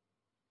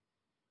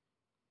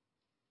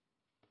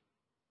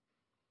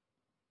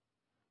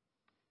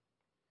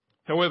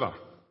 However,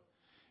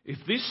 if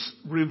this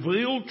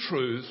revealed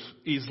truth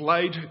is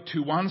laid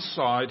to one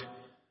side,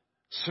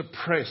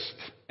 suppressed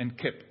and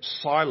kept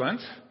silent,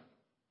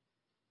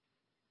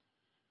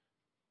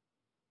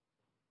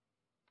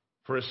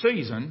 for a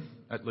season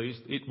at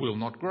least, it will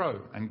not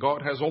grow. And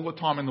God has all the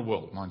time in the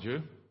world, mind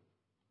you.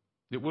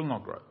 It will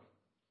not grow.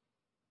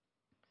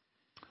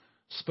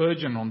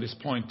 Spurgeon on this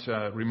point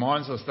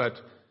reminds us that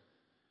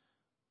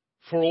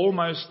for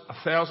almost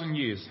 1,000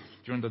 years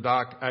during the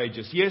Dark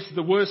Ages, yes,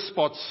 there were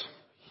spots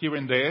here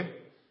and there.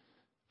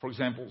 For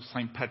example,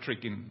 St.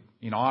 Patrick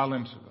in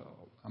Ireland,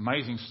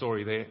 amazing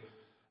story there.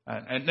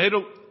 And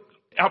little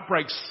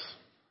outbreaks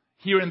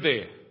here and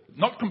there.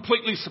 Not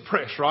completely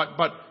suppressed, right?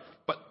 But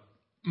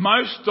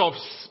most of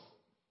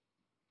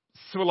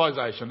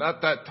civilization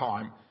at that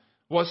time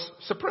was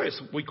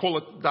suppressed. We call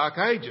it Dark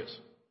Ages.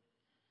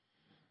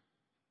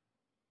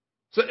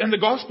 So, and the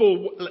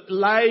gospel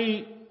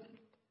lay,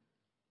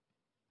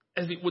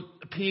 as it would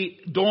appear,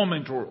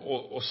 dormant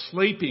or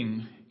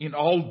sleeping in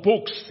old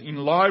books, in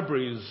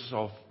libraries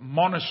of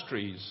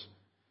monasteries,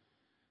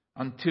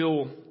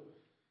 until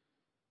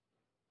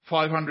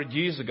 500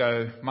 years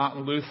ago,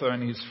 Martin Luther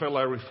and his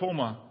fellow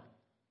reformers,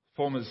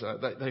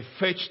 they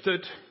fetched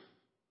it.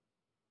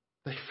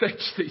 They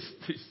fetched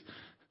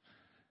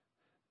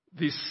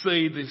this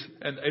seed,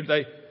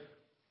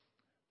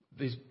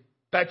 this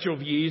batch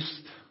of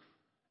yeast,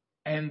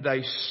 and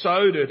they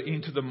sowed it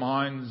into the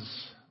minds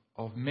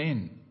of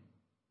men.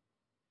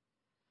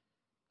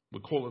 We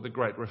call it the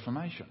Great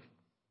Reformation.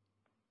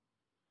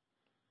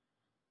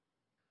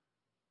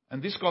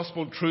 And this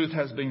gospel truth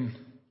has been,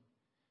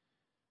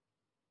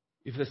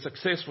 if the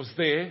success was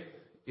there,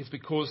 it's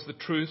because the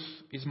truth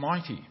is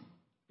mighty.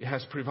 It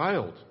has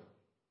prevailed.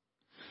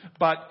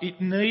 But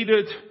it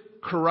needed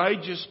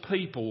courageous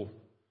people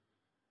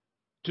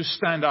to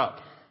stand up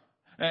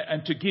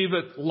and to give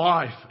it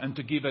life and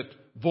to give it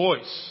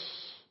voice.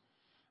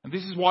 And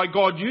this is why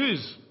God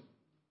used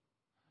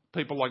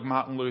people like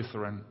Martin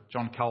Luther and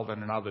John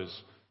Calvin and others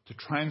to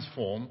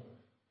transform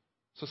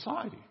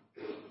society.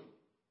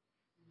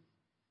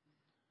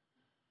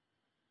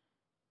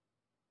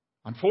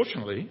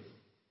 Unfortunately,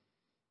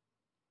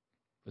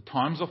 the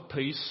times of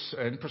peace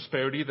and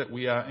prosperity that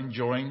we are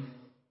enjoying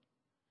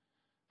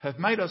have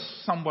made us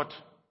somewhat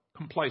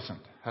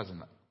complacent,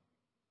 hasn't it?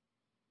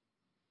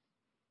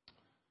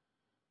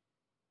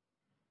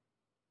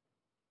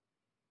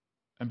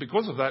 And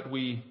because of that,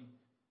 we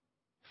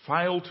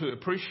fail to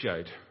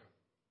appreciate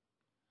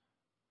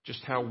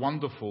just how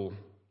wonderful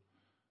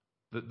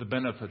the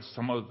benefits,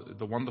 some of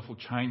the wonderful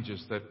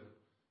changes that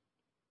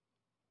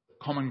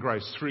common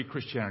grace, through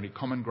Christianity,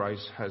 common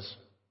grace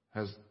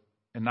has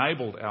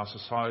enabled our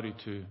society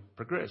to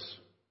progress.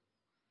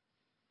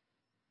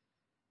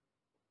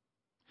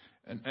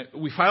 And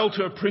we fail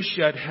to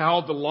appreciate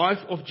how the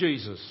life of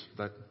Jesus,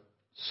 that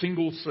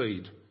single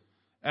seed,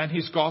 and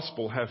his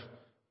gospel have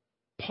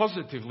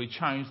positively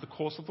changed the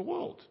course of the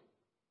world.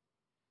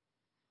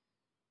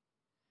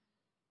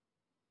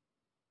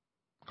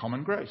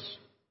 Common grace.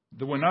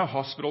 There were no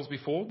hospitals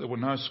before. There were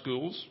no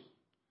schools.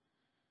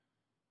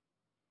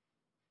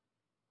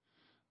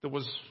 There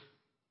was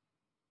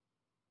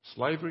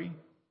slavery.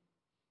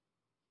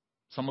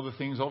 Some of the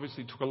things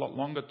obviously took a lot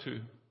longer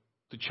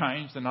to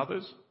change than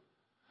others.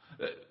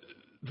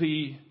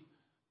 The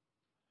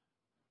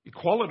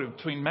equality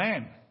between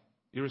man,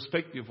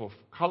 irrespective of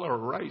colour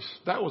or race,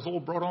 that was all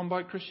brought on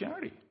by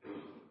Christianity.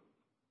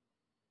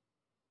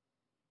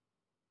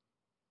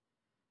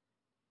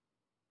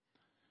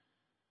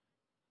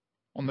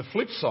 On the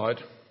flip side,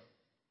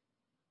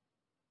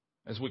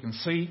 as we can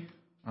see,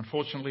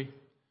 unfortunately,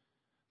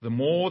 the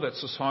more that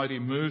society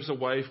moves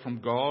away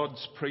from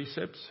God's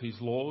precepts, his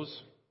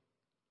laws,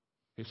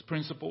 his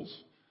principles,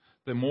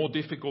 the more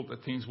difficult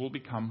that things will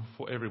become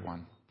for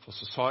everyone, for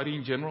society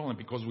in general, and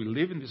because we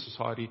live in this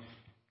society,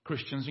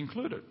 Christians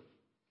included.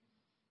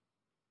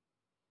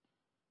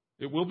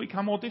 It will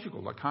become more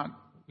difficult.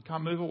 We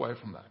can't move away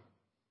from that.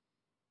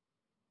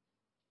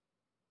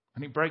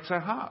 And it breaks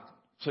our heart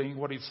seeing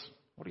what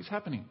is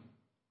happening.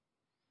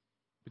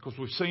 Because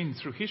we've seen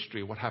through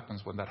history what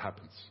happens when that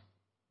happens.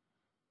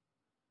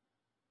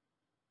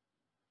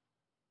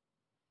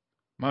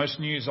 Most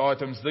news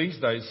items these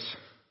days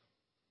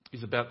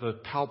is about the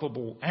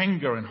palpable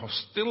anger and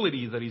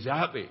hostility that is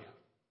out there.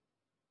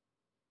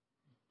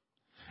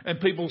 And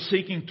people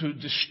seeking to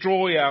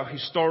destroy our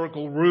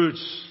historical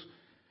roots.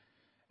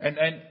 And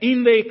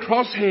in their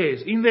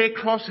crosshairs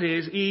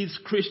is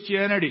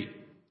Christianity.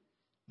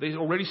 They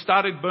already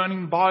started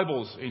burning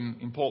Bibles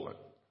in Portland.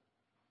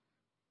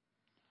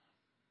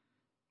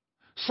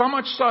 So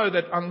much so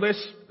that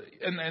unless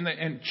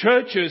and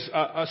churches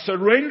are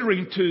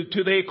surrendering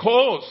to their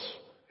cause,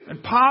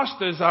 and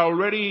pastors are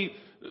already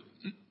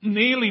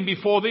kneeling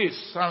before this.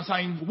 I'm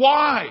saying,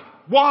 why?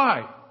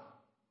 Why?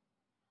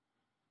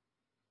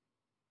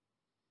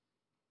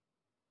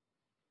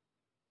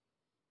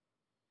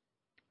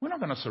 We're not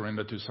going to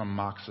surrender to some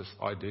Marxist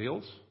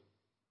ideals.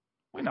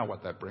 We know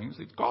what that brings.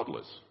 It's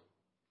godless.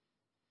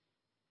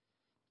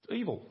 It's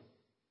evil.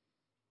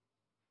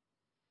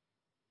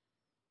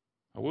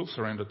 I will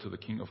surrender to the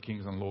King of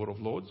Kings and Lord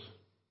of Lords.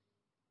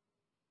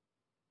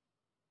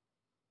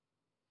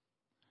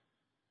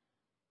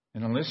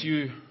 And unless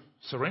you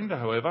surrender,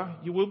 however,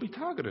 you will be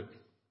targeted.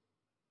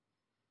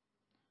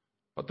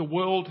 But the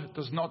world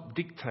does not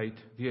dictate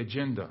the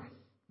agenda.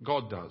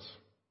 God does.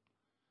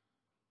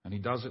 And he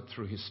does it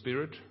through his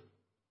Spirit,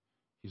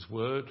 his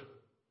Word,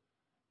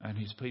 and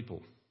his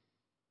people.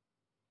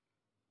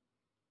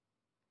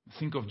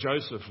 Think of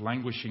Joseph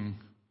languishing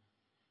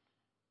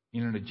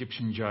in an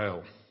Egyptian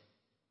jail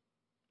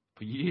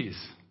for years,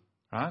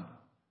 right?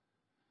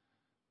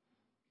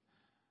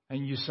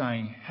 And you're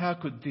saying, how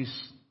could this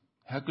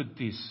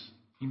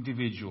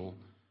individual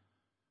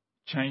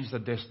change the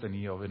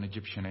destiny of an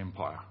Egyptian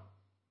empire?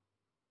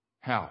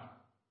 How?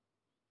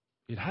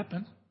 It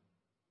happened.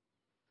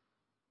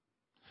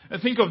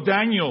 And think of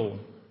Daniel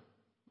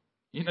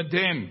in a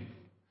den,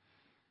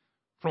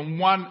 from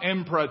one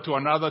emperor to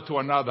another,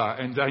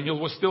 and Daniel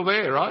was still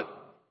there, right?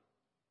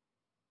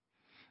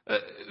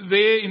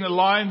 There in the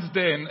lion's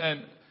den,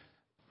 and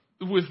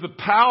with the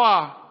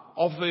power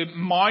of the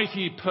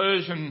mighty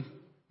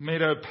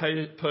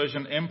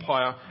Medo-Persian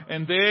Empire,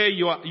 and there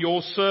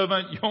your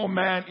servant, your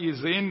man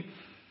is in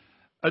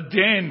a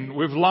den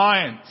with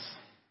lions.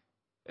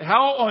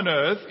 How on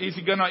earth is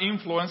he going to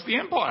influence the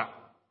empire?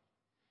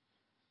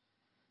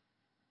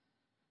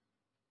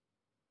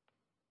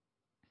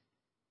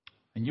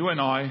 And And you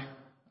and I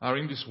are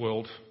in this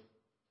world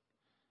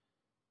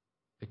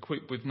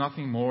equipped with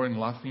nothing more and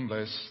nothing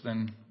less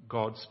than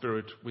God's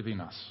Spirit within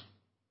us,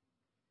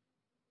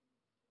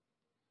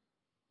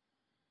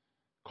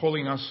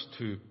 calling us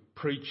to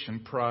preach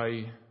and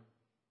pray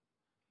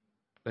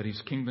that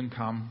His kingdom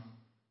come,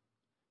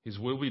 His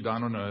will be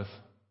done on earth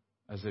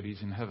as it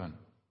is in heaven.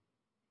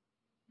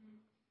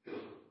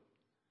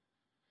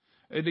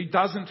 And it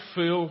doesn't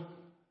feel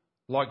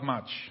like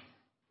much.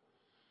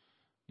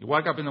 You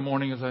wake up in the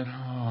morning and say,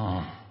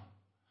 "Oh,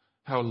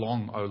 how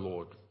long, O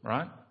Lord,"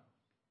 right?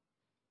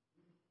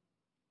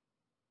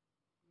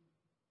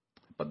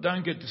 But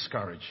don't get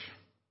discouraged.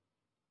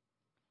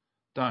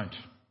 Don't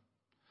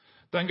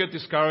get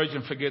discouraged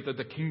and forget that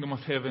the kingdom of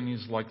heaven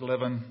is like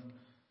leaven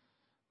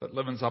that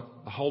leavens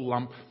up the whole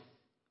lump.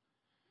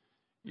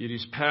 It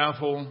is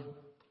powerful,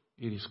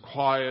 it is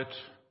quiet,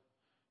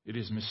 it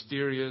is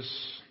mysterious,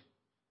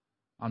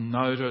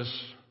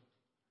 unnoticed,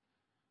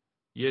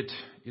 yet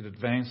it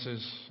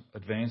advances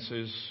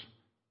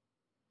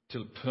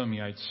till it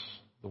permeates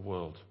the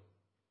world.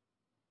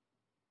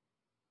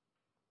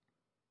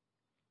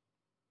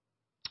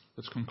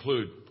 Let's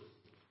conclude.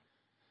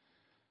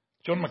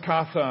 John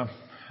MacArthur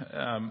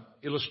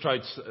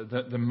illustrates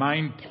the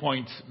main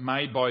point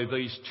made by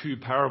these two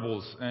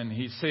parables, and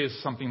he says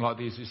something like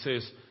this. He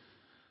says,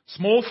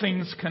 small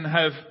things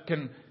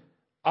can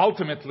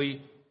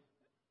ultimately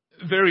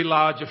very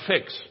large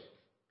effects.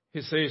 He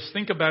says,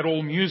 think about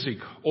all music,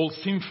 all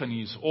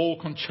symphonies, all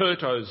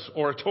concertos,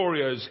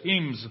 oratorios,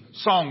 hymns,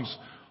 songs.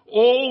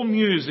 All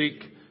music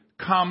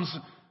comes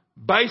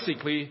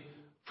basically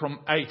from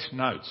 8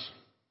 notes.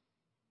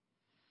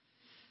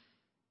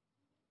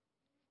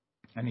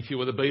 And if you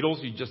were the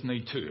Beatles, you just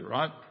need 2,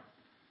 right?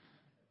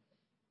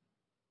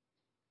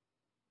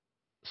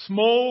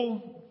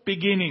 Small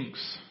beginnings,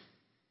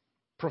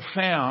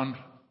 profound,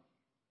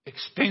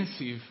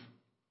 extensive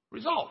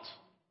results.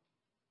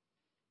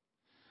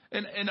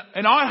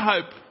 And I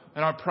hope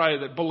and I pray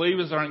that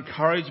believers are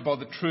encouraged by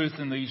the truth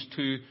in these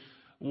 2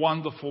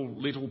 wonderful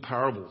little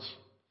parables.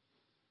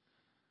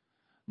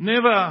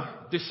 Never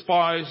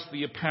despise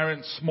the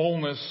apparent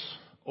smallness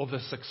of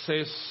the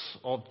success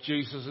of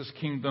Jesus'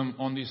 kingdom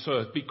on this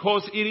earth,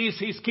 because it is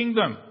His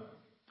kingdom.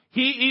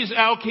 He is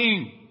our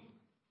King.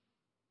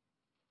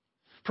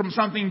 From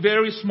something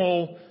very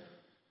small,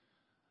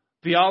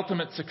 the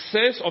ultimate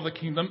success of the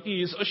kingdom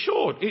is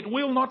assured. It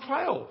will not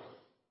fail,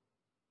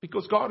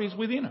 because God is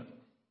within it,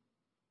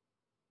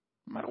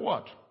 no matter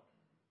what.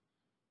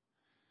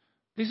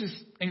 This is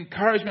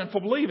encouragement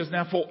for believers.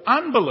 Now, for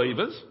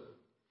unbelievers,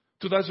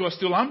 to those who are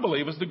still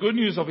unbelievers, the good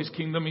news of His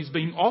kingdom is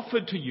being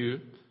offered to you.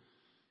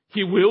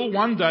 He will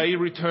one day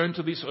return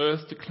to this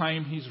earth to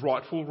claim His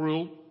rightful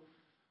rule,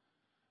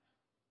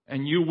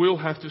 and you will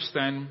have to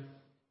stand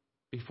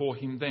before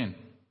Him then.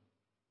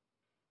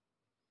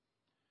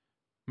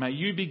 May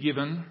you be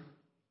given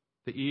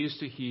the ears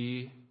to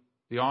hear,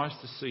 the eyes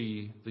to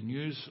see the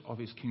news of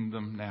His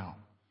kingdom now.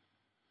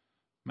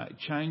 May it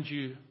change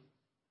you,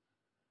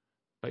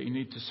 but you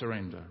need to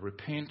surrender,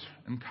 repent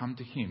and come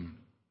to Him.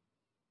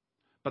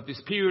 But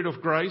this period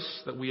of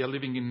grace that we are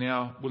living in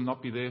now will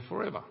not be there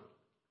forever.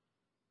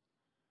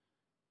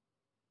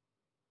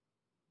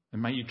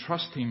 And may you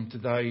trust Him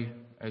today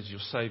as your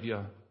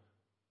Saviour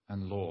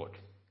and Lord.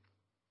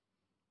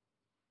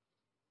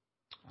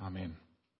 Amen.